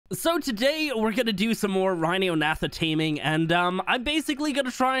So today we're gonna do some more Rhyniognatha taming, and I'm basically gonna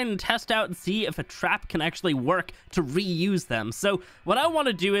try and test out and see if a trap can actually work to reuse them. So what I want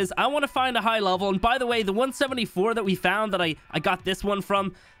to do is I want to find a high level, and by the way, the 174 that we found that I got this one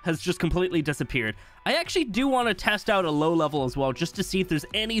from has just completely disappeared. I actually do want to test out a low level as well, just to see if there's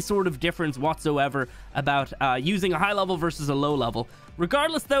any sort of difference whatsoever about using a high level versus a low level.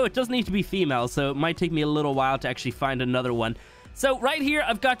 Regardless though, it does need to be female, so it might take me a little while to actually find another one. So right here,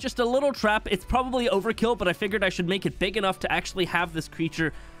 I've got just a little trap. It's probably overkill, but I figured I should make it big enough to actually have this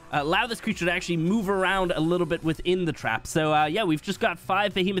creature, allow this creature to actually move around a little bit within the trap. So yeah, we've just got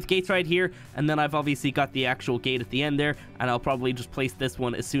 5 behemoth gates right here, and then I've obviously got the actual gate at the end there, and I'll probably just place this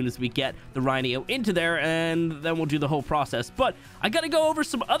one as soon as we get the Rhino into there, and then we'll do the whole process. But I gotta go over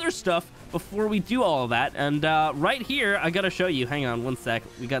some other stuff before we do all of that, and right here, I gotta show you. Hang on one sec.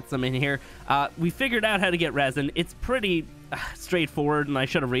 We got some in here. We figured out how to get resin. It's pretty straightforward, and I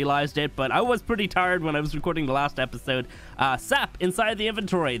should have realized it, but I was pretty tired when I was recording the last episode. Sap inside the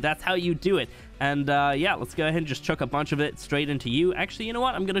inventory, that's how you do it. And yeah, let's go ahead and just chuck a bunch of it straight into you. Actually, you know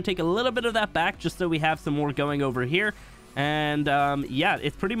what, I'm gonna take a little bit of that back just so we have some more going over here. And yeah,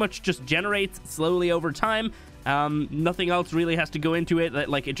 it pretty much just generates slowly over time. Nothing else really has to go into it.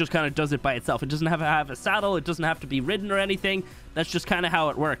 Like, it just kind of does it by itself. It doesn't have to have a saddle, it doesn't have to be ridden or anything. That's just kind of how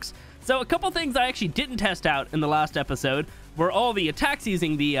it works. So a couple things I actually didn't test out in the last episode were all the attacks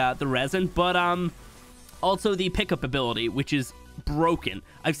using the resin, but also the pickup ability, which is broken.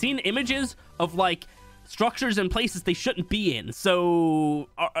 I've seen images of like structures and places they shouldn't be in, so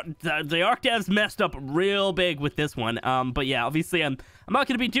the Ark devs messed up real big with this one. But yeah, obviously I'm not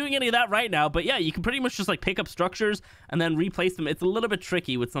going to be doing any of that right now, but yeah, you can pretty much just like pick up structures and then replace them. It's a little bit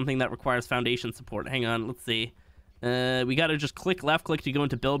tricky with something that requires foundation support. Hang on, let's see. We got to just left click to go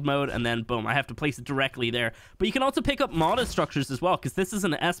into build mode, and then boom, I have to place it directly there. But you can also pick up modded structures as well, because this is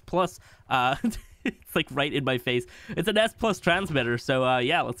an S+, it's like right in my face. It's an S+ transmitter, so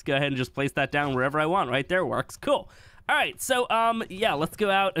yeah, let's go ahead and just place that down wherever I want. Right there works. Cool. All right, so yeah, let's go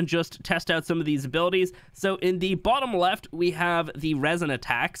out and just test out some of these abilities. So in the bottom left, we have the resin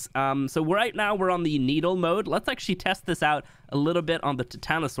attacks. So right now we're on the needle mode. Let's actually test this out a little bit on the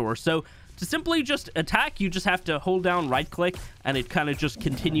Dinosaurs. So to simply just attack, you just have to hold down right click, and it kind of just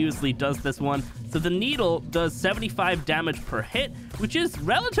continuously does this one. So the needle does 75 damage per hit, which is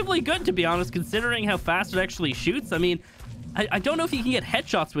relatively good, to be honest, considering how fast it actually shoots. I mean, I don't know if you can get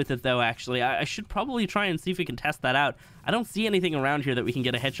headshots with it, though, actually. I should probably try and see if we can test that out. I don't see anything around here that we can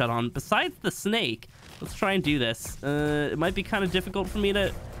get a headshot on besides the snake. Let's try and do this. It might be kind of difficult for me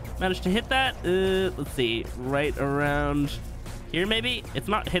to manage to hit that. Let's see. Right around here, maybe? It's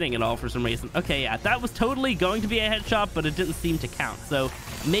not hitting at all for some reason. Okay, yeah, that was totally going to be a headshot, but it didn't seem to count. So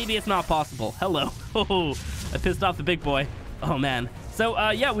maybe it's not possible. Hello. Oh, I pissed off the big boy. Oh, man.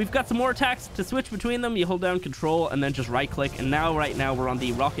 So, yeah, we've got some more attacks. To switch between them, you hold down control and then just right-click. And now, right now, we're on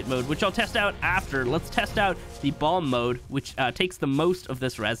the rocket mode, which I'll test out after. Let's test out the bomb mode, which takes the most of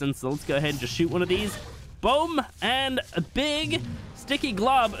this resin. So let's go ahead and just shoot one of these. Boom! And a big sticky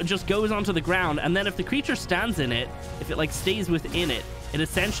glob just goes onto the ground. And then if the creature stands in it, if it, like, stays within it, it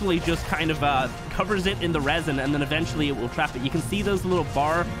essentially just kind of covers it in the resin, and then eventually it will trap it. You can see those little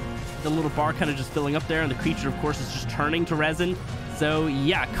bar, the little bar kind of just filling up there, and the creature, of course, is just turning to resin. So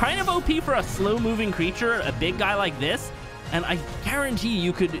yeah, kind of OP for a slow-moving creature, a big guy like this. And I guarantee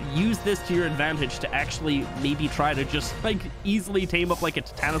you could use this to your advantage to actually maybe try to just like easily tame up like a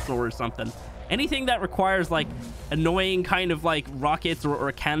Dinosaur or something. Anything that requires like annoying kind of like rockets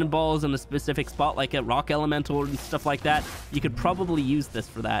or cannonballs in a specific spot, like a rock elemental and stuff like that, you could probably use this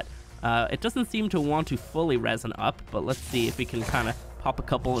for that. It doesn't seem to want to fully resin up, but let's see if we can kind of pop a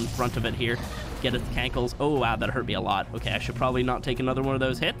couple in front of it here, get its cankles. Oh wow, that hurt me a lot. Okay, I should probably not take another one of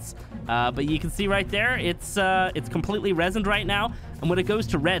those hits. But you can see right there, it's completely resined right now, and when it goes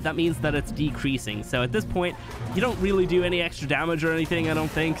to red, that means that it's decreasing. So at this point, you don't really do any extra damage or anything, I don't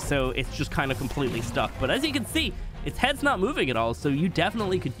think, so it's just kind of completely stuck. But as you can see, its head's not moving at all, so you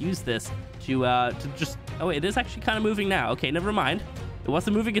definitely could use this to just... Oh, it is actually kind of moving now. Okay, never mind. It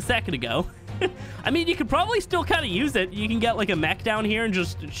wasn't moving a second ago. I mean, you could probably still kind of use it. You can get like a mech down here and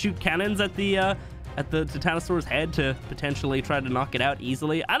just shoot cannons at the Dinosaur's head to potentially try to knock it out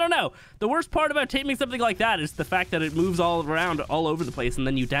easily. I don't know. The worst part about taming something like that is the fact that it moves all around, all over the place, and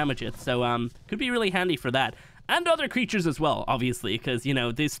then you damage it. So could be really handy for that. And other creatures as well, obviously, because, you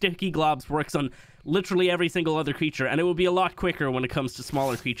know, the sticky globs works on literally every single other creature, and it will be a lot quicker when it comes to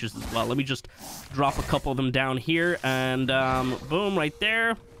smaller creatures as well. Let me just drop a couple of them down here, and boom, right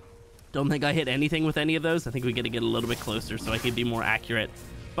there. Don't think I hit anything with any of those. I think we got to get a little bit closer so I can be more accurate.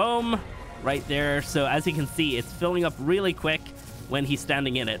 Boom, right there. So as you can see, it's filling up really quick. when he's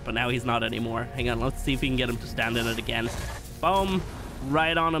standing in it, but now he's not anymore. Hang on, let's see if we can get him to stand in it again. Boom,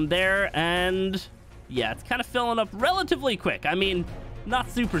 right on him there, and yeah, it's kind of filling up relatively quick. I mean, not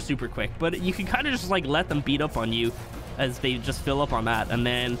super quick, but you can kind of just like let them beat up on you as they just fill up on that, and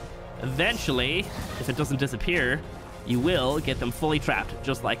then eventually, if it doesn't disappear, you will get them fully trapped,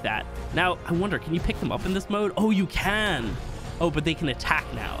 just like that. Now, I wonder, can you pick them up in this mode? Oh, you can. Oh, but they can attack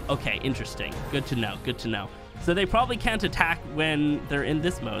now. Okay, interesting. Good to know, good to know. So they probably can't attack when they're in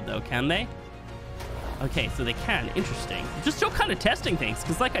this mode, though, can they? Okay, so they can. Interesting. Just still kind of testing things,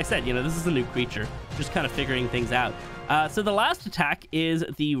 because like I said, you know, this is a new creature. Just kind of figuring things out. So the last attack is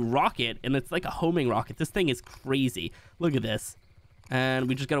the rocket, and it's like a homing rocket. This thing is crazy. Look at this. And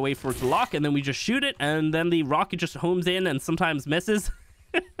we just gotta wait for it to lock, and then we just shoot it, and then the rocket just homes in and sometimes misses.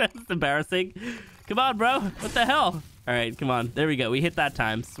 That's embarrassing. Come on, bro. What the hell? All right, come on. There we go. We hit that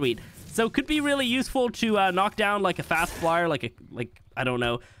time. Sweet. So it could be really useful to knock down like a fast flyer, like I don't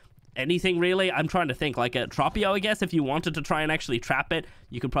know, anything really. I'm trying to think, like a Tropio, I guess. If you wanted to try and actually trap it,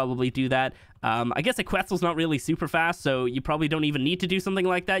 you could probably do that. I guess a Quetzal's not really super fast, so you probably don't even need to do something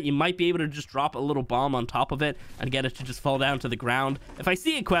like that. You might be able to just drop a little bomb on top of it and get it to just fall down to the ground. If I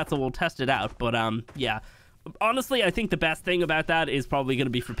see a Quetzal, we'll test it out, but yeah. Honestly, I think the best thing about that is probably going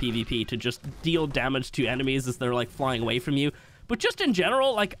to be for PvP, to just deal damage to enemies as they're like flying away from you. But just in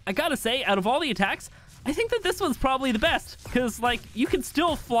general, like, I gotta say, out of all the attacks, I think that this one's probably the best, because like you can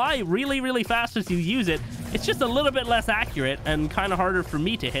still fly really fast as you use it. It's just a little bit less accurate and kind of harder for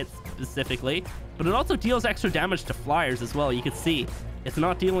me to hit specifically, but it also deals extra damage to flyers as well. You can see it's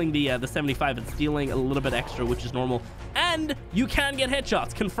not dealing the 75, it's dealing a little bit extra, which is normal, and you can get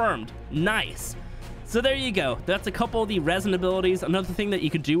headshots. Confirmed. Nice. So there you go. That's a couple of the resin abilities. Another thing that you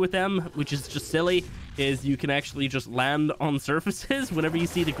could do with them, which is just silly, is you can actually just land on surfaces whenever you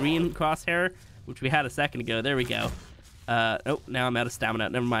see the green crosshair, which we had a second ago. There we go. Oh, now I'm out of stamina.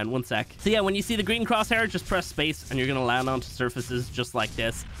 Never mind. One sec. So yeah, when you see the green crosshair, just press space and you're going to land onto surfaces just like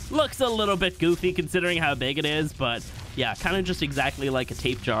this. Looks a little bit goofy considering how big it is, but yeah, kind of just exactly like a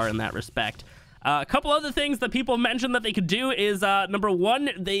tape jar in that respect. A couple other things that people mentioned that they could do is, number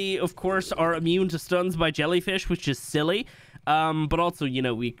one, they, of course, are immune to stuns by jellyfish, which is silly. But also, you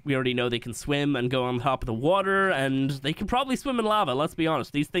know, we already know they can swim and go on top of the water, and they can probably swim in lava. Let's be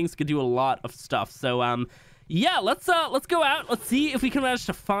honest. These things could do a lot of stuff. So, yeah, let's go out. Let's see if we can manage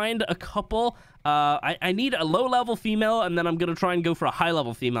to find a couple. I need a low-level female, and then I'm going to try and go for a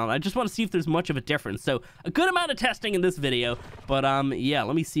high-level female. I just want to see if there's much of a difference. So, a good amount of testing in this video, but, yeah,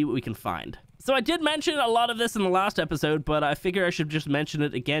 let me see what we can find. So I did mention a lot of this in the last episode, but I figure I should just mention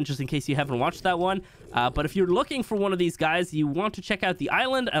it again just in case you haven't watched that one. But if you're looking for one of these guys, you want to check out the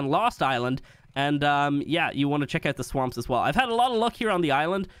island and Lost Island. And yeah, you want to check out the swamps as well. I've had a lot of luck here on the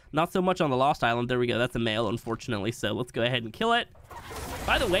island, not so much on the Lost Island. There we go. That's a male, unfortunately. So let's go ahead and kill it.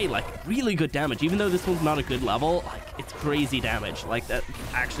 By the way, like, really good damage. Even though this one's not a good level, like, it's crazy damage. Like, that's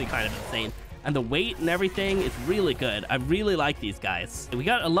actually kind of insane. And the weight and everything is really good. I really like these guys. We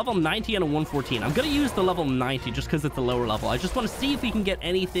got a level 90 and a 114. I'm going to use the level 90 just because it's a lower level. I just want to see if we can get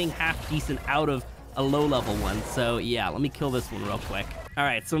anything half decent out of a low level one. So yeah, let me kill this one real quick. All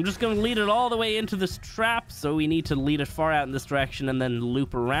right, so I'm just going to lead it all the way into this trap. So we need to lead it far out in this direction and then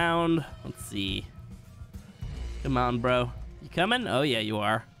loop around. Let's see. Come on, bro. You coming? Oh yeah, you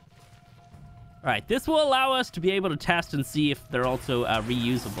are. All right, this will allow us to be able to test and see if they're also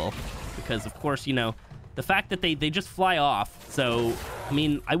reusable. Because, of course, you know, the fact that they just fly off. So, I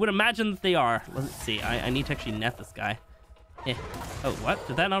mean, I would imagine that they are. Let's see. I need to actually net this guy. Eh. Oh, what?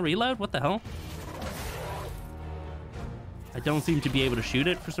 Did that not reload? What the hell? I don't seem to be able to shoot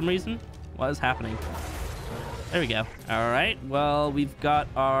it for some reason. What is happening? There we go. All right. Well, we've got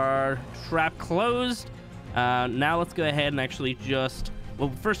our trap closed. Now let's go ahead and actually just...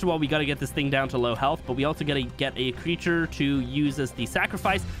 Well, first of all, we got to get this thing down to low health, but we also got to get a creature to use as the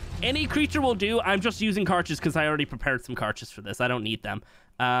sacrifice. Any creature will do. I'm just using cartridges because I already prepared some cartridges for this. I don't need them.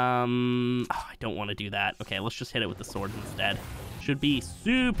 Oh, I don't want to do that. Okay, let's just hit it with the sword instead. Should be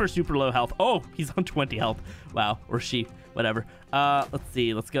super low health. Oh, he's on 20 health. Wow, or she, whatever. Let's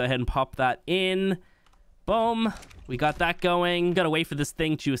see. Let's go ahead and pop that in. Boom. We got that going. Got to wait for this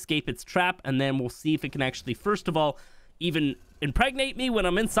thing to escape its trap, and then we'll see if it can actually, first of all, even impregnate me when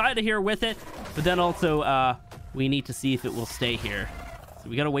I'm inside of here with it. But then also, we need to see if it will stay here. So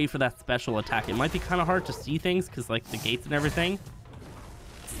we gotta wait for that special attack. It might be kind of hard to see things because, like, the gates and everything.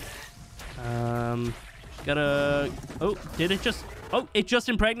 Gotta... Oh, did it just... Oh, it just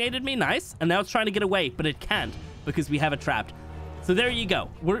impregnated me. Nice. And now it's trying to get away, but it can't because we have it trapped. So there you go.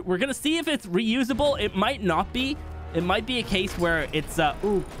 We're gonna see if it's reusable. It might not be. It might be a case where it's...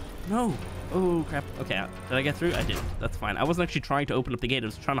 Oh, no. Oh, crap. Okay, did I get through? I didn't. That's fine. I wasn't actually trying to open up the gate. I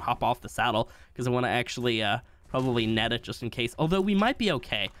was trying to hop off the saddle because I want to actually probably net it just in case. Although we might be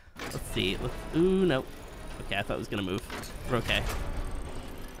okay. Let's see. Ooh, no. Okay, I thought it was going to move. We're okay.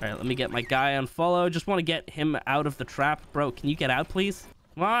 All right, let me get my guy on follow. Just want to get him out of the trap. Bro, can you get out, please?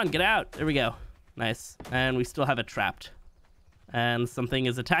 Come on, get out. There we go. Nice. And we still have it trapped. And something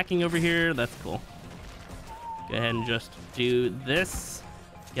is attacking over here. That's cool. Go ahead and just do this.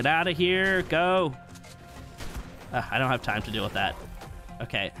 Get out of here. Go. I don't have time to deal with that.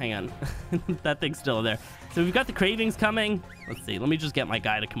 Okay, hang on. That thing's still there. So we've got the cravings coming. Let's see. Let me just get my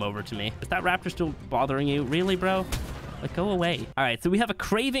guy to come over to me. Is that raptor still bothering you? Really, bro? Like, go away. All right, so we have a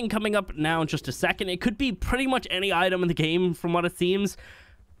craving coming up now in just a second. It could be pretty much any item in the game from what it seems.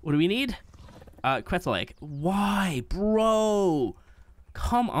 What do we need? Quetzal egg. Why, bro?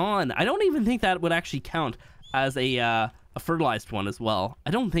 Come on. I don't even think that would actually count as a fertilized one as well.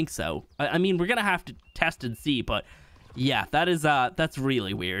 I don't think so. I mean, we're gonna have to test and see, but yeah, that is that's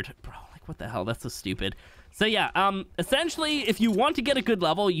really weird, bro. Like, what the hell? That's so stupid. So yeah, essentially, if you want to get a good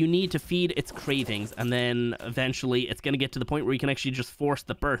level, you need to feed its cravings, and then eventually it's gonna get to the point where you can actually just force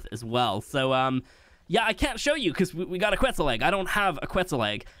the birth as well. So yeah, I can't show you because we got a Quetzal egg. I don't have a Quetzal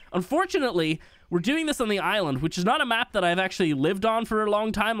egg. Unfortunately, we're doing this on the island, which is not a map that I've actually lived on for a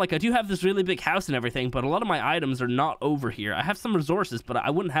long time. Like, I do have this really big house and everything, but a lot of my items are not over here. I have some resources, but I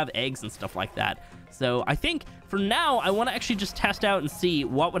wouldn't have eggs and stuff like that. So I think for now, I want to actually just test out and see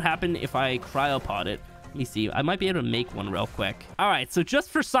what would happen if I cryopod it. Let me see. I might be able to make one real quick. All right, so just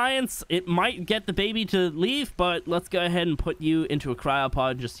for science, it might get the baby to leave, but let's go ahead and put you into a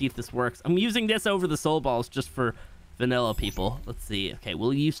cryopod and just see if this works. I'm using this over the soul balls just for vanilla people. Let's see. Okay,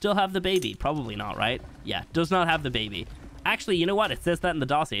 will you still have the baby? Probably not, right? Yeah, does not have the baby. Actually, you know what? It says that in the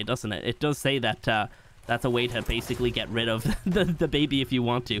dossier, doesn't it? It does say that that's a way to basically get rid of the baby if you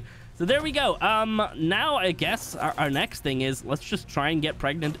want to. So there we go. Now I guess our next thing is let's just try and get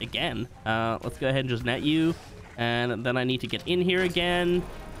pregnant again. Let's go ahead and just net you. And then I need to get in here again.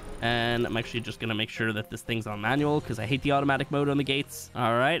 And I'm actually just going to make sure that this thing's on manual because I hate the automatic mode on the gates.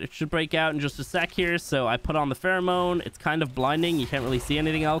 All right, it should break out in just a sec here. So I put on the pheromone. It's kind of blinding. You can't really see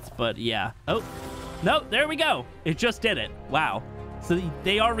anything else, but yeah. Oh, no, there we go. It just did it. Wow. So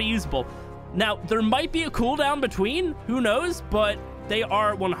they are reusable. Now, there might be a cooldown between. Who knows? But they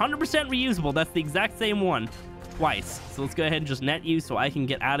are 100% reusable. That's the exact same one twice. So let's go ahead and just net you so I can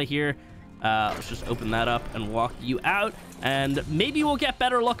get out of here. Let's just open that up and walk you out, and maybe we'll get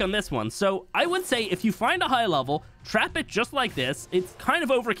better luck on this one. So I would say if you find a high level, trap it just like this. It's kind of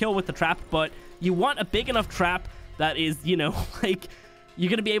overkill with the trap, but you want a big enough trap that is, you know, like you're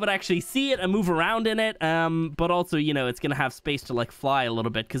going to be able to actually see it and move around in it, but also, you know, it's going to have space to like fly a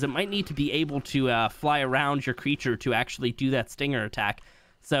little bit because it might need to be able to fly around your creature to actually do that stinger attack.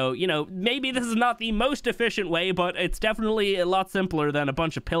 So, you know, maybe this is not the most efficient way, but it's definitely a lot simpler than a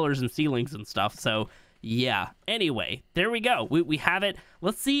bunch of pillars and ceilings and stuff. So, yeah. Anyway, there we go. We have it.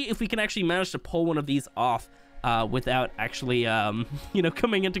 Let's see if we can actually manage to pull one of these off without actually, you know,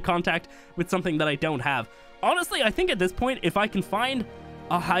 coming into contact with something that I don't have. Honestly, I think at this point, if I can find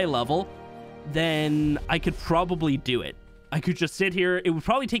a high level, then I could probably do it. I could just sit here. It would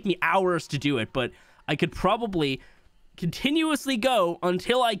probably take me hours to do it, but I could probably continuously go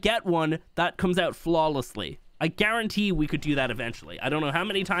until I get one that comes out flawlessly. I guarantee we could do that eventually. I don't know how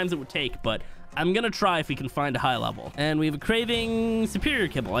many times it would take, but I'm gonna try if we can find a high level. And we have a craving superior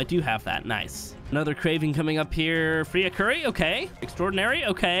kibble. I do have that. Nice. Another craving coming up here. Freya curry. Okay. Extraordinary.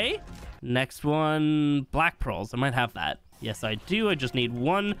 Okay. Next one, black pearls. I might have that. Yes, I do. I just need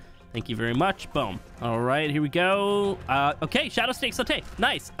one. Thank you very much. Boom. All right, here we go. Okay, shadow steak saute.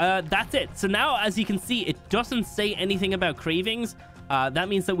 Nice. That's it. So now, as you can see, it doesn't say anything about cravings. That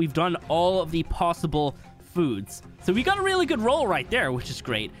means that we've done all of the possible foods. So we got a really good roll right there, which is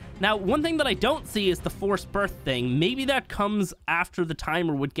great. Now, one thing that I don't see is the forced birth thing. Maybe that comes after the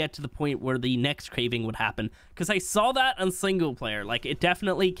timer would get to the point where the next craving would happen. Because I saw that on single player. Like, it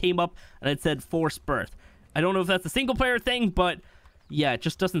definitely came up and it said forced birth. I don't know if that's a single player thing, but yeah, it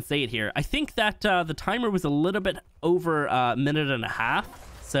just doesn't say it here. I think that the timer was a little bit over a minute and a half.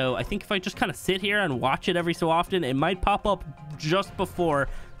 So I think if I just kind of sit here and watch it every so often, it might pop up just before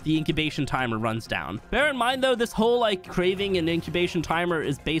the incubation timer runs down. Bear in mind, though, this whole like craving and incubation timer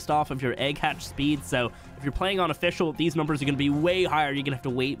is based off of your egg hatch speed. So if you're playing on official, these numbers are going to be way higher. You're going to have to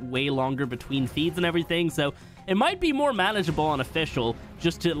wait way longer between feeds and everything. So it might be more manageable on official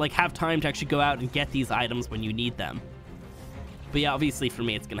just to like have time to actually go out and get these items when you need them. But yeah, obviously for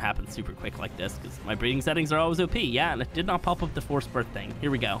me, it's going to happen super quick like this because my breeding settings are always OP. Yeah, and it did not pop up the forced birth thing.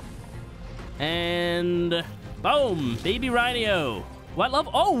 Here we go. And boom, baby rhino. What love?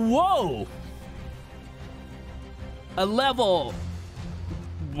 Oh, whoa. a level...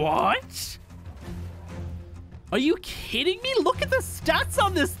 What? Are you kidding me? Look at the stats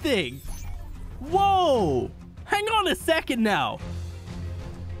on this thing. Whoa. Hang on a second now.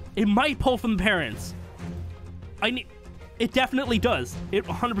 It might pull from the parents. It definitely does. It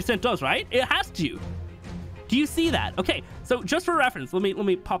 100% does, right? It has to. Do you see that? Okay, so just for reference, let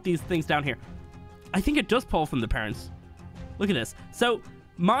me pop these things down here. I think it does pull from the parents. Look at this. So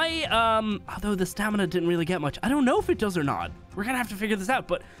my although the stamina didn't really get much, I don't know if it does or not. We're gonna have to figure this out.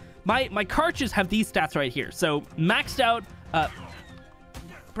 But my carches have these stats right here. So maxed out.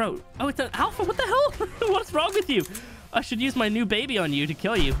 Bro, oh, it's an alpha. What the hell? What's wrong with you? I should use my new baby on you to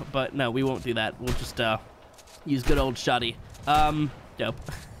kill you, but no, we won't do that. We'll just use good old shoddy. Dope.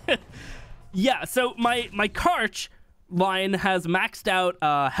 Yeah, so my Karch line has maxed out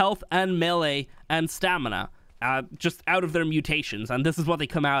health and melee and stamina, just out of their mutations, and this is what they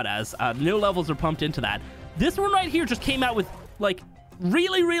come out as. No levels are pumped into that. This one right here just came out with, like,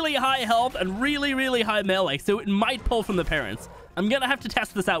 really, really high health and really, really high melee, so it might pull from the parents. I'm gonna have to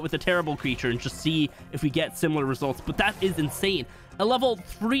test this out with a terrible creature and just see if we get similar results, but that is insane. A level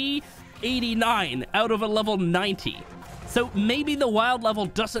 389 out of a level 90. So maybe the wild level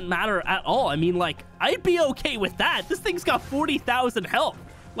doesn't matter at all. I mean, like, I'd be okay with that. This thing's got 40,000 health.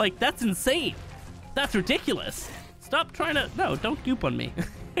 Like, that's insane. That's ridiculous. Stop trying to... No, don't goop on me.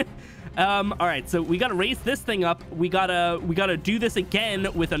 All right, so we gotta raise this thing up. We gotta do this again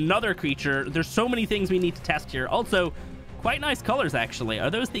with another creature. There's so many things we need to test here. Also, quite nice colors, actually. Are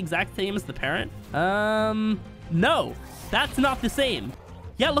those the exact same as the parent? No, that's not the same.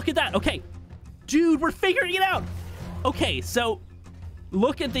 Yeah, look at that. Okay, dude, we're figuring it out. Okay, so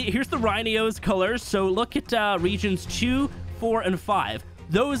look at here's the Rhinio's colors. So look at regions 2, 4, and 5.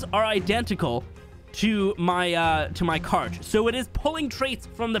 Those are identical to my Karch. So it is pulling traits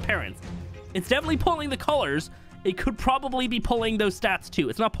from the parents. It's definitely pulling the colors. It could probably be pulling those stats too.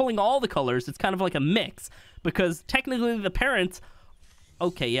 It's not pulling all the colors. It's kind of like a mix, because technically the parents...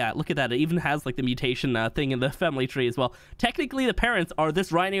 Okay, yeah, look at that. It even has like the mutation thing in the family tree as well. Technically the parents are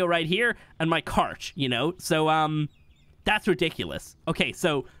this Rhynio right here and my Karch, you know? So, that's ridiculous. Okay,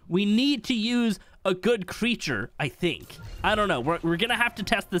 so we need to use a good creature, I think. I don't know. We're gonna have to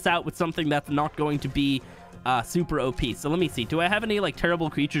test this out with something that's not going to be super OP. So let me see. Do I have any like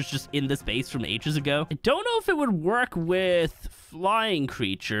terrible creatures just in this base from ages ago? I don't know if it would work with flying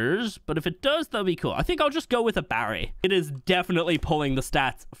creatures, but if it does, that'll be cool. I think I'll just go with a Barry. It is definitely pulling the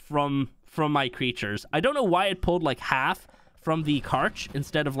stats from my creatures. I don't know why it pulled like half from the Karch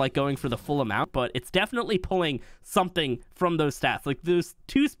instead of like going for the full amount, but it's definitely pulling something from those stats. Like those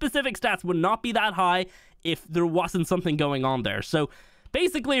two specific stats would not be that high if there wasn't something going on there. So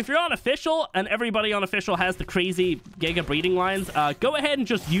basically, if you're on official and everybody on official has the crazy Giga breeding lines, go ahead and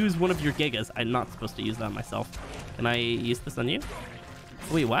just use one of your Gigas. I'm not supposed to use that myself. Can I use this on you?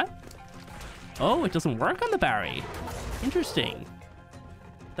 Wait, what? Oh, it doesn't work on the Barry. Interesting.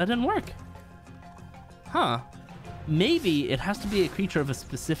 That didn't work. Huh. Maybe it has to be a creature of a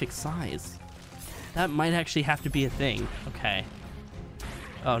specific size. That might actually have to be a thing. Okay.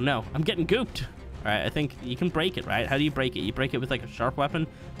 Oh no, I'm getting gooped. All right, I think you can break it, right? How do you break it? You break it with like a sharp weapon?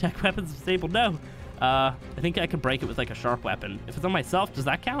 Tech weapons disabled? No. I think I could break it with like a sharp weapon. If it's on myself, does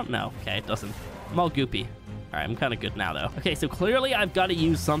that count? No. Okay, it doesn't. I'm all goopy. All right, I'm kind of good now though. Okay, so clearly I've got to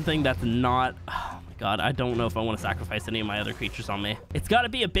use something that's not... Oh my god, I don't know if I want to sacrifice any of my other creatures on me. It's got to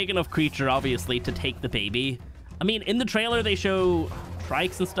be a big enough creature, obviously, to take the baby. I mean, in the trailer, they show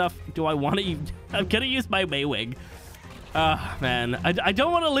trikes and stuff. Do I want to... I'm going to use my Maywing. Man. I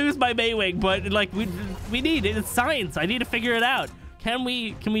don't want to lose my Maywing, but, like, we need it. It's science. I need to figure it out. Can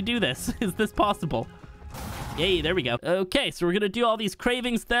we do this? Is this possible? Yay, there we go. Okay, so we're going to do all these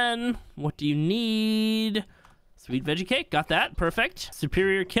cravings then. What do you need? Sweet veggie cake. Got that. Perfect.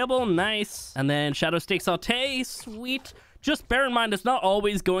 Superior kibble. Nice. And then shadow steak saute. Sweet. Just bear in mind, it's not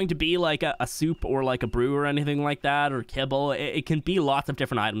always going to be like a soup or like a brew or anything like that, or kibble. It can be lots of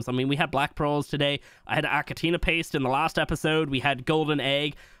different items. I mean, we had black pearls today. I had acatina paste in the last episode. We had golden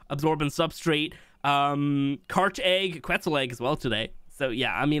egg, absorbent substrate, Karch egg, Quetzal egg as well today. So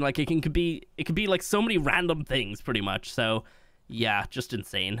yeah, I mean, like it could be like so many random things pretty much. So yeah, just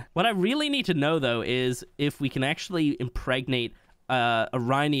insane. What I really need to know though is if we can actually impregnate a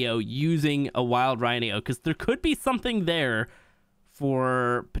Rhynio using a wild Rhynio, because there could be something there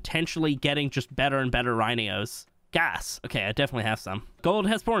for potentially getting just better and better Rhinios. Gas. Okay, I definitely have some. Gold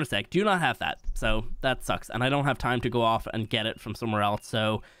has Hesperornis egg. Do not have that. So that sucks. And I don't have time to go off and get it from somewhere else.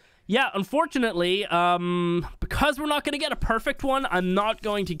 So yeah, unfortunately, because we're not going to get a perfect one, I'm not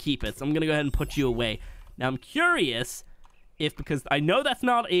going to keep it. So I'm going to go ahead and put you away. Now I'm curious if, because I know that's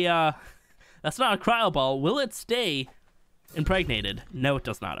not a That's not a cryo ball. Will it stay impregnated? No, it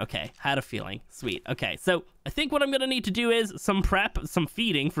does not. Okay, had a feeling. Sweet. Okay, so I think what I'm gonna need to do is some prep, some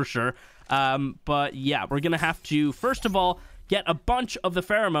feeding for sure. But yeah, we're gonna have to, first of all, get a bunch of the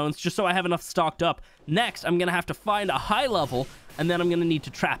pheromones just so I have enough stocked up. Next, I'm gonna have to find a high level, and then I'm gonna need to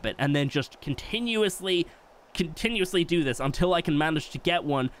trap it, and then just continuously do this until I can manage to get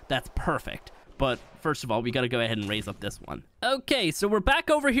one that's perfect. But first of all, we got to go ahead and raise up this one. Okay, so we're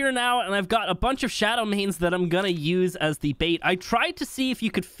back over here now, and I've got a bunch of shadow mains that I'm gonna use as the bait. I tried to see if you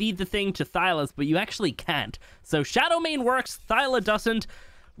could feed the thing to Thylas, but you actually can't. So shadow main works, Thyla doesn't.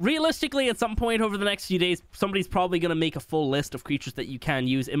 Realistically, at some point over the next few days, somebody's probably going to make a full list of creatures that you can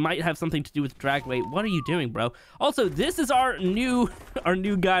use. It might have something to do with drag weight. What are you doing, bro? Also, this is our new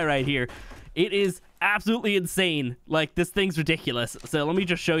guy right here. It is absolutely insane. Like, this thing's ridiculous. So let me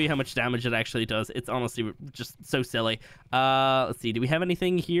just show you how much damage it actually does. It's honestly just so silly. Let's see. Do we have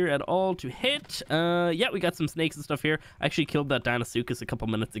anything here at all to hit? Yeah, we got some snakes and stuff here. I actually killed that Dinosaurs a couple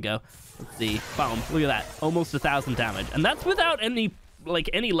minutes ago. Let's see. Boom. Look at that. Almost 1,000 damage. And that's without any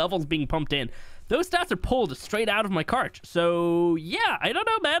levels being pumped in. Those stats are pulled straight out of my cart. So yeah, I don't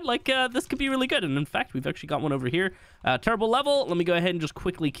know, man. Like, this could be really good. And in fact, we've actually got one over here. Terrible level. Let me go ahead and just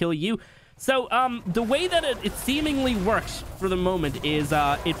quickly kill you. So the way that it seemingly works for the moment is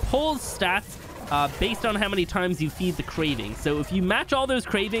it pulls stats based on how many times you feed the craving. So if you match all those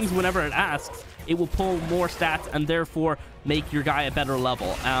cravings whenever it asks, it will pull more stats and therefore make your guy a better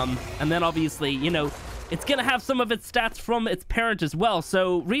level. And then obviously, you know, it's going to have some of its stats from its parent as well.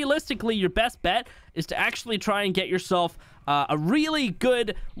 So realistically, your best bet is to actually try and get yourself a really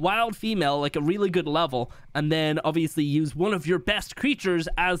good wild female, like a really good level, and then obviously use one of your best creatures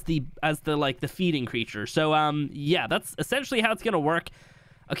as the feeding creature. So yeah, that's essentially how it's going to work.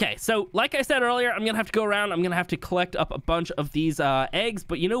 Okay, so like I said earlier, I'm going to have to go around. I'm going to have to collect up a bunch of these eggs.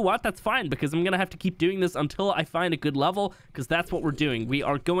 But you know what? That's fine, because I'm going to have to keep doing this until I find a good level, because that's what we're doing. We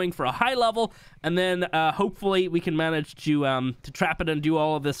are going for a high level, and then hopefully we can manage to trap it and do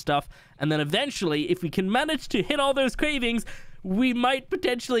all of this stuff. And then eventually, if we can manage to hit all those cravings, we might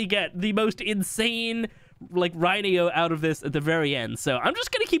potentially get the most insane like Rhino out of this at the very end. So I'm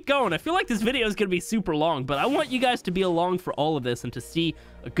just gonna keep going. I feel like this video is gonna be super long, but I want you guys to be along for all of this and to see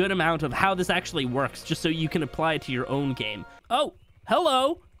a good amount of how this actually works, just so you can apply it to your own game. Oh,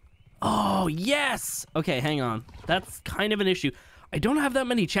 hello. Oh, yes. Okay, hang on. That's kind of an issue. I don't have that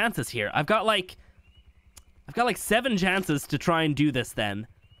many chances here. I've got like 7 chances to try and do this then.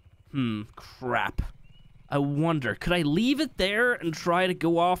 Crap. I wonder, could I leave it there and try to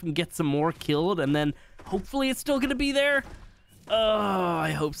go off and get some more killed, and then hopefully it's still gonna be there? Oh,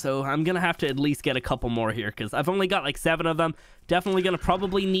 I hope so. I'm gonna have to at least get a couple more here, because I've only got like 7 of them. Definitely gonna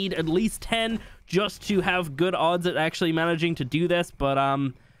probably need at least 10 just to have good odds at actually managing to do this. But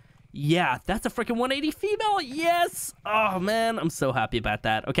yeah, that's a freaking 180 female. Yes. Oh man, I'm so happy about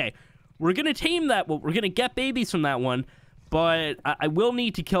that. Okay, we're gonna tame that. Well, we're gonna get babies from that one, but I will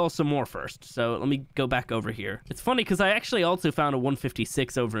need to kill some more first. So let me go back over here. It's funny because I actually also found a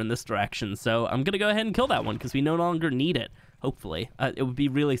 156 over in this direction. So I'm going to go ahead and kill that one because we no longer need it. Hopefully. It would be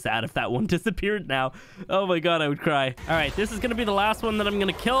really sad if that one disappeared now. Oh my god, I would cry. All right, this is going to be the last one that I'm going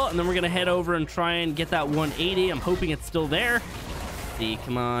to kill, and then we're going to head over and try and get that 180. I'm hoping it's still there. Let's see,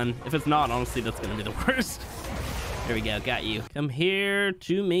 come on. If it's not, honestly, that's going to be the worst. There we go, got you. Come here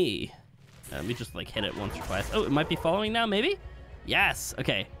to me. Let me just like hit it once or twice. Oh, it might be following now, maybe? Yes.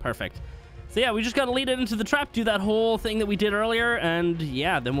 Okay, perfect. So yeah, we just got to lead it into the trap, do that whole thing that we did earlier, and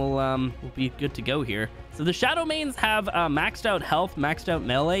yeah, then we'll be good to go here. So the shadow mains have maxed out health, maxed out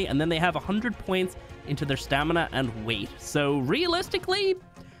melee, and then they have 100 points into their stamina and weight. So realistically,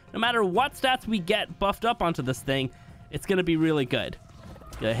 no matter what stats we get buffed up onto this thing, it's going to be really good.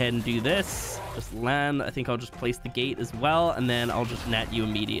 Go ahead and do this. Just land. I think I'll just place the gate as well, and then I'll just net you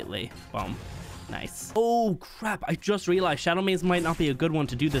immediately. Boom. Nice. Oh, crap. I just realized Shadow Maze might not be a good one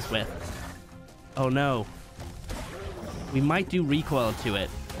to do this with. Oh, no. We might do recoil to it.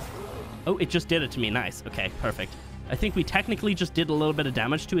 Oh, it just did it to me. Nice. Okay, perfect. I think we technically just did a little bit of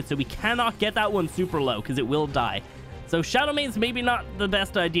damage to it, so we cannot get that one super low because it will die. So Shadow Maze maybe not the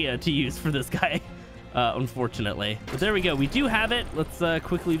best idea to use for this guy. Unfortunately. But there we go. We do have it. Let's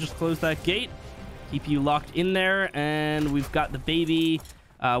quickly just close that gate. Keep you locked in there. And we've got the baby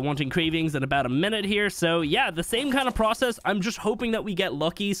wanting cravings in about a minute here. So yeah, the same kind of process. I'm just hoping that we get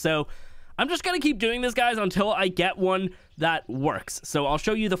lucky. So I'm just going to keep doing this, guys, until I get one that works. So I'll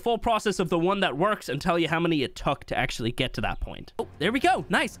show you the full process of the one that works and tell you how many it took to actually get to that point. Oh, there we go.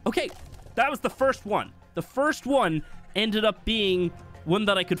 Nice. Okay. That was the first one. The first one ended up being one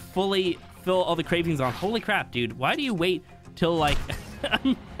that I could fully fill all the cravings on. Holy crap, dude. Why do you wait till like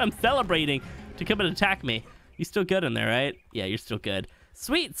I'm celebrating to come and attack me. You still good in there, right? Yeah, you're still good.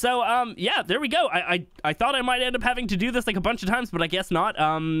 Sweet. So, yeah, there we go. I thought I might end up having to do this like a bunch of times, but I guess not.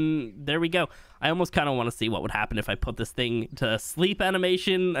 There we go. I almost kind of want to see what would happen if I put this thing to sleep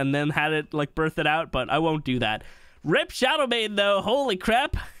animation and then had it like birth it out, but I won't do that. Rip Shadowmane though. Holy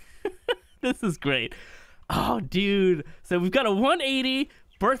crap. This is great. Oh, dude. So we've got a 180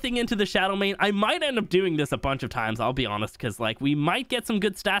 birthing into the Shadowmane. I might end up doing this a bunch of times, I'll be honest, because like we might get some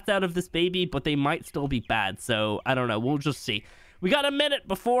good stats out of this baby, but they might still be bad. So I don't know. We'll just see. We got a minute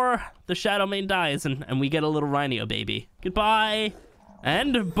before the Shadowmane dies, and we get a little Rhino baby. Goodbye.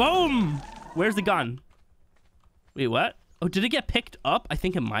 And boom! Where's the gun? Wait, what? Oh, did it get picked up? I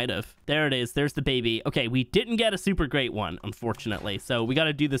think it might have. There it is. There's the baby. Okay, we didn't get a super great one, unfortunately. So we got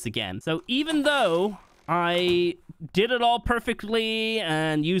to do this again. So even though I did it all perfectly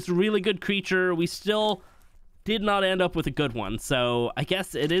and used a really good creature, we still did not end up with a good one. So I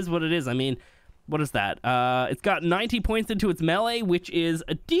guess it is what it is. I mean, what is that? It's got 90 points into its melee, which is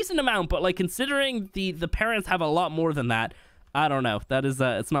a decent amount, but like considering the parents have a lot more than that, I don't know. That is,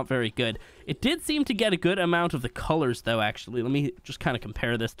 it's not very good. It did seem to get a good amount of the colors though, actually. Let me just kind of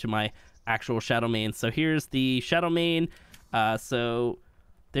compare this to my actual Shadowmane. So here's the Shadowmane. So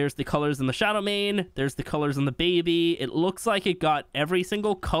there's the colors in the Shadowmane. There's the colors in the baby. It looks like it got every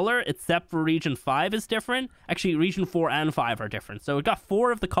single color except for region 5 is different. Actually, region 4 and 5 are different. So it got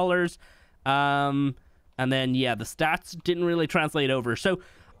 4 of the colors. And then yeah, the stats didn't really translate over. So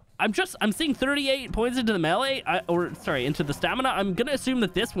I'm seeing 38 points into the melee, into the stamina. I'm gonna assume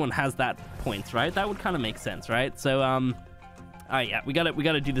that this one has that points, right? That would kind of make sense, right? So yeah, we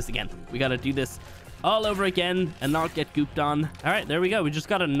gotta do this again. We gotta do this all over again and not get gooped on. All right, there we go. We just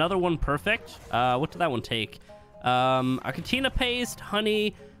got another one perfect. What did that one take? Arcatina paste,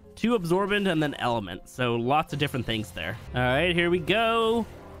 honey, 2 absorbent, and then element. So lots of different things there. All right, here we go.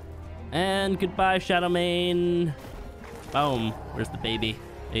 And goodbye, Shadowmane. Boom. Where's the baby?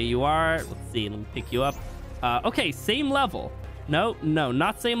 There you are. Let's see. Let me pick you up. Okay, same level. No,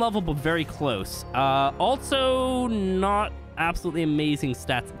 not same level, but very close. Also, not absolutely amazing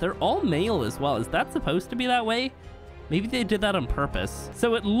stats. They're all male as well. Is that supposed to be that way? Maybe they did that on purpose.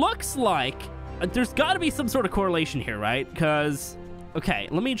 So it looks like there's got to be some sort of correlation here, right? Because... okay,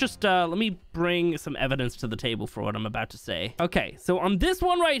 let me bring some evidence to the table for what I'm about to say. Okay, so on this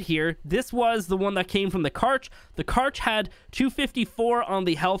one right here, this was the one that came from the Karch. The Karch had 254 on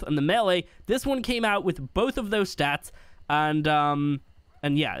the health and the melee. This one came out with both of those stats, and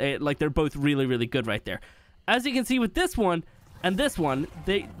yeah, like they're both really, really good right there. As you can see with this one and this one,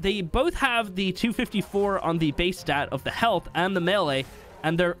 they both have the 254 on the base stat of the health and the melee,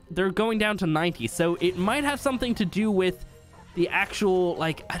 and they're going down to 90. So it might have something to do with the actual,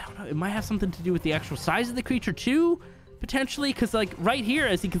 like, I don't know, it might have something to do with the actual size of the creature too, potentially, because like right here,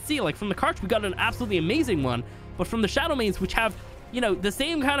 as you can see, like from the Karch, we got an absolutely amazing one, but from the Shadowmanes, which have, you know, the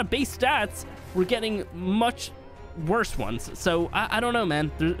same kind of base stats, we're getting much worse ones. So I don't know,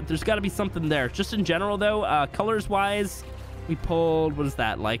 man. There's got to be something there. Just in general though, colors wise, we pulled, what is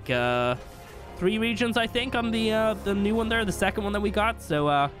that, like 3 regions I think on the new one there, the second one that we got.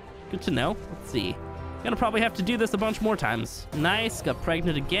 So good to know. Let's see. Gonna probably have to do this a bunch more times. Nice, got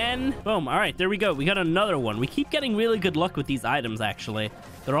pregnant again. Boom, all right, there we go. We got another one. We keep getting really good luck with these items, actually.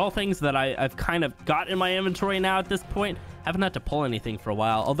 They're all things that I've kind of got in my inventory now at this point. Haven't had to pull anything for a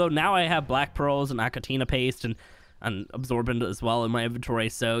while. Although now I have black pearls and Acatina paste and absorbent as well in my inventory.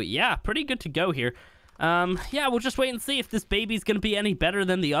 So yeah, pretty good to go here. Yeah, we'll just wait and see if this baby's gonna be any better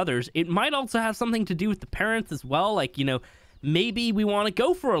than the others. It might also have something to do with the parents as well. Like, you know, maybe we want to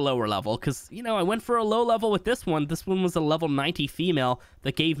go for a lower level because, you know, I went for a low level with this one. This one was a level 90 female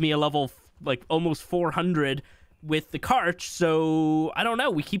that gave me a level like almost 400 with the Karch. So I don't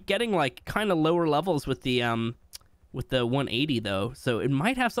know. We keep getting like kind of lower levels with the 180 though. So it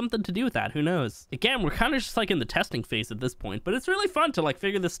might have something to do with that. Who knows? Again, we're kind of just like in the testing phase at this point, but it's really fun to like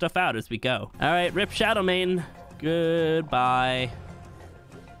figure this stuff out as we go. All right, rip Shadowmane. Goodbye.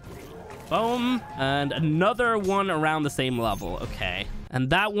 Boom, and another one around the same level. Okay, and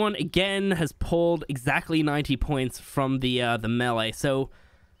that one again has pulled exactly 90 points from the melee. So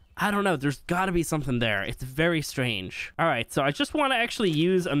I don't know, there's got to be something there. It's very strange. All right, so I just want to actually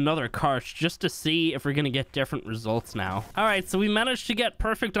use another Karch just to see if we're gonna get different results now. All right, so we managed to get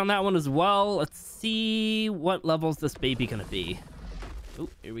perfect on that one as well. Let's see what level's this baby gonna be. Oh,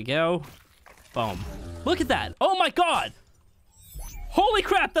 here we go. Boom. Look at that. Oh my god. Holy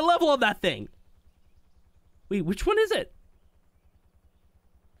crap, the level of that thing. Wait, which one is it?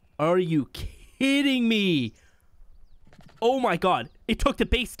 Are you kidding me? Oh my god, it took the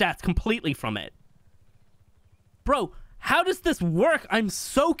base stats completely from it. Bro, How does this work? I'm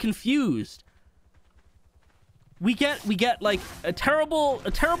so confused. We get like a terrible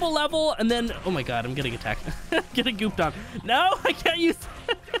level, and then oh my god, I'm getting attacked. Getting gooped on. No, I can't use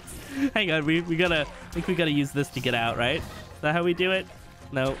this. Hang on, I think we gotta use this to get out, right? Is that how we do it?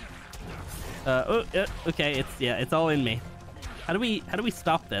 No. Okay, it's all in me. How do we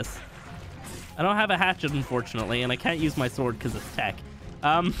stop this? I don't have a hatchet, unfortunately, and I can't use my sword because it's tech.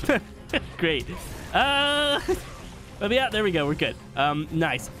 Great. But yeah, there we go. We're good.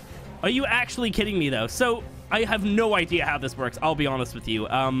 Nice. Are you actually kidding me, though? So I have no idea how this works. I'll be honest with you.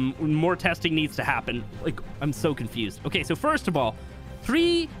 More testing needs to happen. Like, I'm so confused. Okay, so first of all,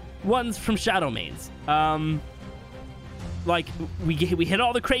 3 ones from Shadow Mains. Like, we hit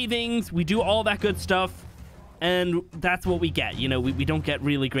all the cravings, we do all that good stuff, and that's what we get. You know, we don't get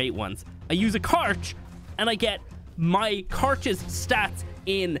really great ones. I use a Karch, and I get my Karch's stats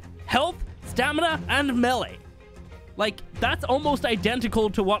in health, stamina, and melee. Like, that's almost identical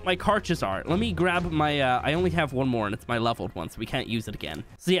to what my Karches are. Let me grab my, I only have one more, and it's my leveled one, so we can't use it again.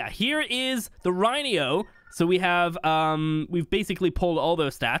 So yeah, here is the Rhino. So we have, we've basically pulled all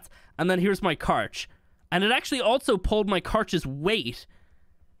those stats, and then here's my Karch. And it actually also pulled my Karch's weight.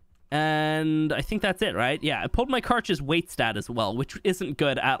 And I think that's it, right? Yeah, I pulled my Karch's weight stat as well, which isn't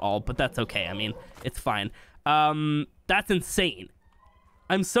good at all, but that's okay. I mean, it's fine. That's insane.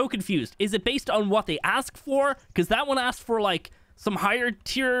 I'm so confused. Is it based on what they ask for? Because that one asked for, like, some higher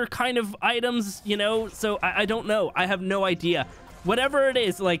tier kind of items, you know? So I don't know. I have no idea. Whatever it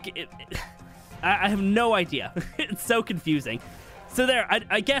is, like, I have no idea. It's so confusing. So there,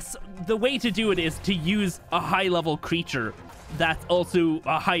 I guess the way to do it is to use a high-level creature that's also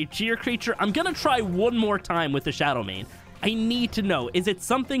a high-tier creature. I'm going to try one more time with the Shadow Mane. I need to know, is it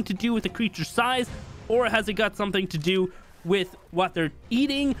something to do with the creature's size, or has it got something to do with what they're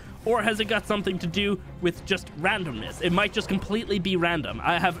eating, or has it got something to do with just randomness? It might just completely be random.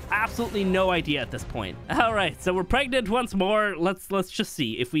 I have absolutely no idea at this point. All right, so we're pregnant once more. Let's just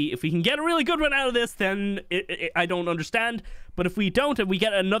see if we can get a really good one out of this. Then I don't understand, but if we don't and we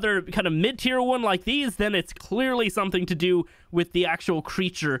get another kind of mid-tier one like these, then it's clearly something to do with the actual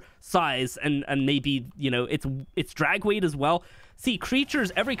creature size and maybe, you know, its drag weight as well. See,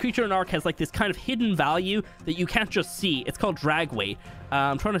 every creature in Ark has like this kind of hidden value that you can't just see. It's called drag weight.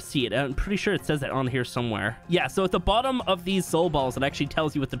 I'm trying to see it. I'm pretty sure it says it on here somewhere. Yeah, so at the bottom of these soul balls, it actually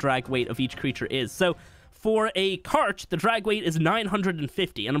tells you what the drag weight of each creature is. So for a Karch, the drag weight is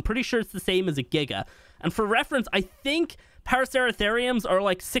 950, and I'm pretty sure it's the same as a Giga. And for reference, I think Paraceratheriums are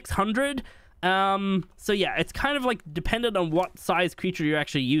like 600. So yeah, it's kind of like dependent on what size creature you're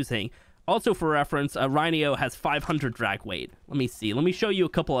actually using. Also, for reference, a Rhino has 500 drag weight. Let me see. Let me show you a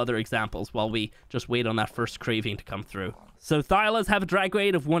couple other examples while we just wait on that first craving to come through. So Thylas have a drag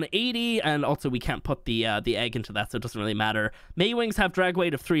weight of 180, and also we can't put the egg into that, so it doesn't really matter. Maywings have drag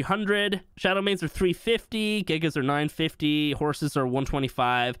weight of 300. Shadowmanes are 350. Gigas are 950. Horses are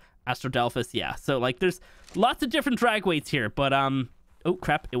 125. Astrodelphus, yeah. So, like, there's lots of different drag weights here, but, oh,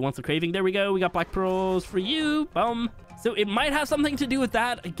 crap. It wants a craving. There we go. We got black pearls for you. Boom. So it might have something to do with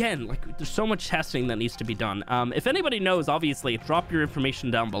that. Again, like, there's so much testing that needs to be done. If anybody knows, obviously, drop your information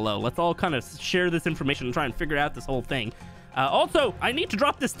down below. Let's all kind of share this information and try and figure out this whole thing. Also, I need to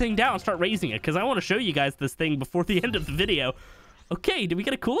drop this thing down and start raising it because I want to show you guys this thing before the end of the video. Okay, did we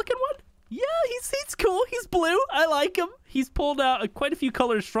get a cool looking one? Yeah, he's cool. He's blue. I like him. He's pulled out quite a few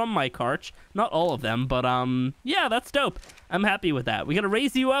colors from my Karch. Not all of them, but yeah, that's dope. I'm happy with that. We gotta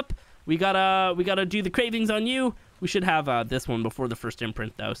raise you up. We gotta do the cravings on you. We should have this one before the first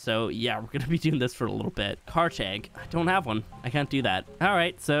imprint, though. So, yeah, we're going to be doing this for a little bit. Karch egg. I don't have one. I can't do that. All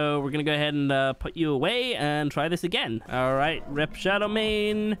right, so we're going to go ahead and put you away and try this again. All right, rip Shadow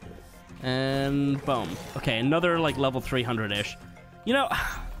Mane. And boom. Okay, another, like, level 300-ish. You know,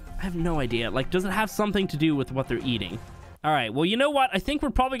 I have no idea. Like, does it have something to do with what they're eating? All right, well, you know what? I think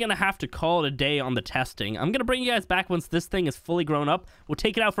we're probably going to have to call it a day on the testing. I'm going to bring you guys back once this thing is fully grown up. We'll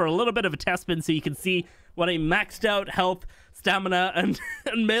take it out for a little bit of a test spin so you can see what a maxed out health, stamina, and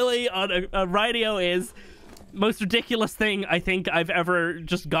melee on a Rhino is. Most ridiculous thing I think I've ever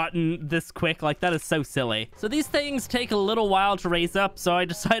just gotten this quick. Like, that is so silly. So these things take a little while to raise up, so I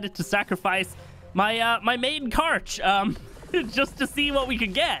decided to sacrifice my my main Karch just to see what we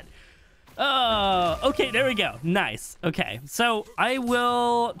could get. Oh, okay, there we go. Nice. Okay, so I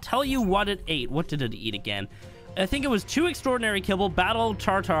will tell you what it ate. What did it eat again? I think it was 2 extraordinary kibble, battle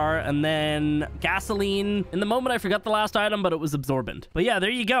tartar, and then gasoline. In the moment, I forgot the last item, but it was absorbent. But yeah, there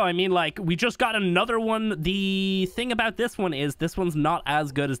you go. I mean, like, we just got another one. The thing about this one is this one's not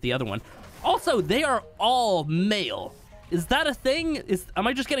as good as the other one. Also, they are all male. Is that a thing? Am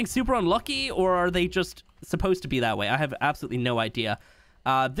I just getting super unlucky, or are they just supposed to be that way. I have absolutely no idea.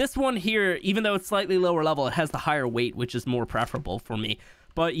 This one here, even though it's slightly lower level, it has the higher weight, which is more preferable for me.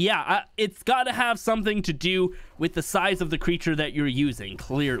 But yeah, it's got to have something to do with the size of the creature that you're using,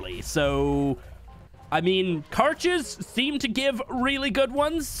 clearly. So, I mean, Karches seem to give really good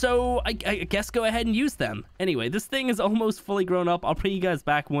ones, so I guess go ahead and use them. Anyway, this thing is almost fully grown up. I'll bring you guys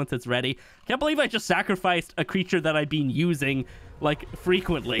back once it's ready. Can't believe I just sacrificed a creature that I've been using, like,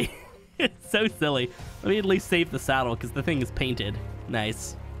 frequently. It's so silly. Let me at least save the saddle, because the thing is painted.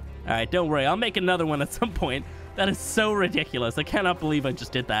 Nice. All right, don't worry. I'll make another one at some point. That is so ridiculous. I cannot believe I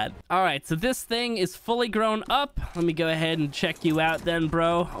just did that. All right, so this thing is fully grown up. Let me go ahead and check you out then,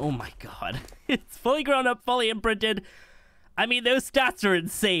 bro. Oh my god. It's fully grown up, fully imprinted. I mean, those stats are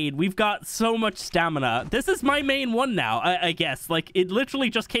insane. We've got so much stamina. This is my main one now, I guess. Like, it literally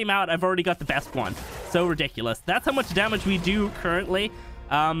just came out. I've already got the best one. So ridiculous. That's how much damage we do currently.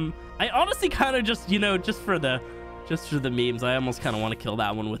 I honestly kind of just, you know, just for the memes, I almost kind of want to kill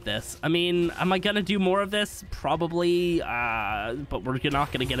that one with this. I mean, am I gonna do more of this? Probably, but we're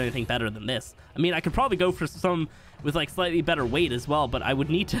not gonna get anything better than this. I mean, I could probably go for some with like slightly better weight as well, but I would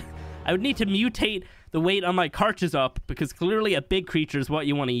need to mutate the weight on my Karches up, because clearly a big creature is what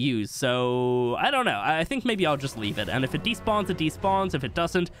you want to use. So I don't know. I think maybe I'll just leave it, and if it despawns, it despawns. If it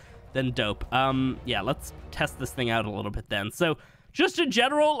doesn't, then dope. Yeah, let's test this thing out a little bit then. So just in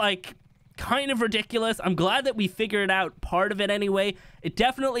general, like, kind of ridiculous. I'm glad that we figured out part of it anyway. It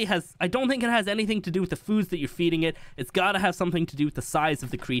definitely has, I don't think it has anything to do with the foods that you're feeding it. It's got to have something to do with the size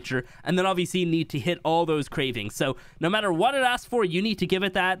of the creature, and then obviously you need to hit all those cravings. So no matter what it asks for, you need to give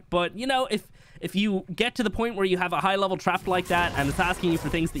it that. But you know, if you get to the point where you have a high level trap like that and it's asking you for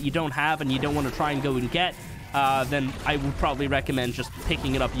things that you don't have and you don't want to try and go and get, then I would probably recommend just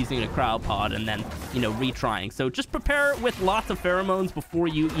picking it up using a cryopod and then, you know, retrying. So just prepare with lots of pheromones before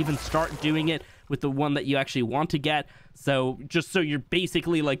you even start doing it with the one that you actually want to get. So just so you're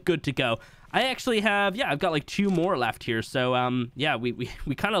basically like good to go. I actually have, yeah, I've got like 2 more left here. So yeah, we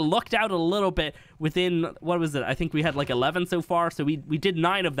kind of lucked out a little bit within, what was it? I think we had like 11 so far. So we did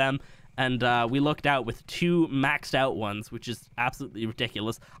 9 of them. And we looked out with 2 maxed out ones, which is absolutely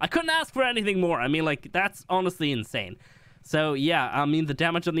ridiculous. I couldn't ask for anything more. I mean, like, that's honestly insane. So, yeah, I mean, the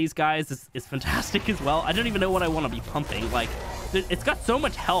damage on these guys is fantastic as well. I don't even know what I want to be pumping. Like, it's got so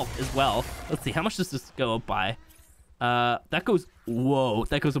much health as well. Let's see, how much does this go up by? That goes, whoa,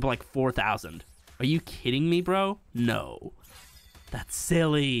 that goes up like 4,000. Are you kidding me, bro? No. That's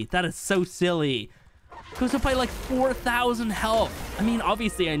silly. That is so silly. Goes up by like 4,000 health. I mean,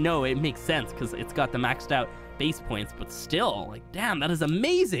 obviously I know it makes sense because it's got the maxed out base points, but still, like, damn, that is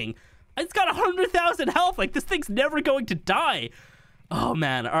amazing. It's got 100,000 health. Like, this thing's never going to die. Oh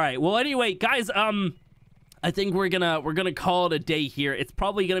man. All right. Well, anyway, guys, I think we're gonna call it a day here. It's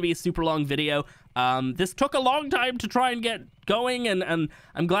probably gonna be a super long video. This took a long time to try and get going, and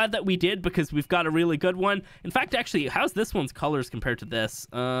I'm glad that we did because we've got a really good one. In fact, actually, how's this one's colors compared to this?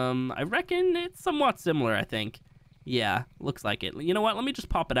 I reckon it's somewhat similar, I think. Yeah, looks like it. You know what? Let me just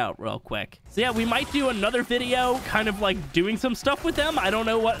pop it out real quick. So yeah, we might do another video kind of like doing some stuff with them. I don't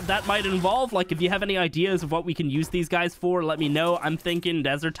know what that might involve. Like, if you have any ideas of what we can use these guys for, let me know. I'm thinking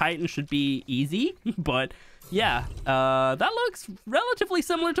Desert Titan should be easy, but yeah, that looks relatively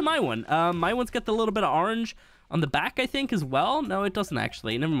similar to my one. My one's got the little bit of orange on the back, I think, as well. No, it doesn't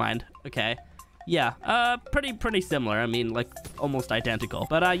actually. Never mind. Okay. Yeah, pretty similar. I mean, like, almost identical.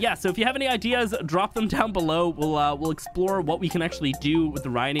 But yeah, so if you have any ideas, drop them down below. We'll explore what we can actually do with the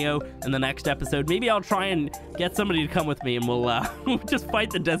Rhino in the next episode. Maybe I'll try and get somebody to come with me and we'll just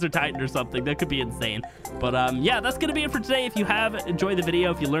fight the Desert Titan or something. That could be insane. But yeah, that's gonna be it for today. If you have enjoyed the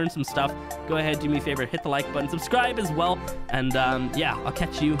video, if you learned some stuff, go ahead, do me a favor, hit the like button, subscribe as well. And yeah, I'll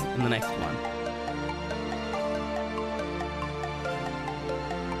catch you in the next one.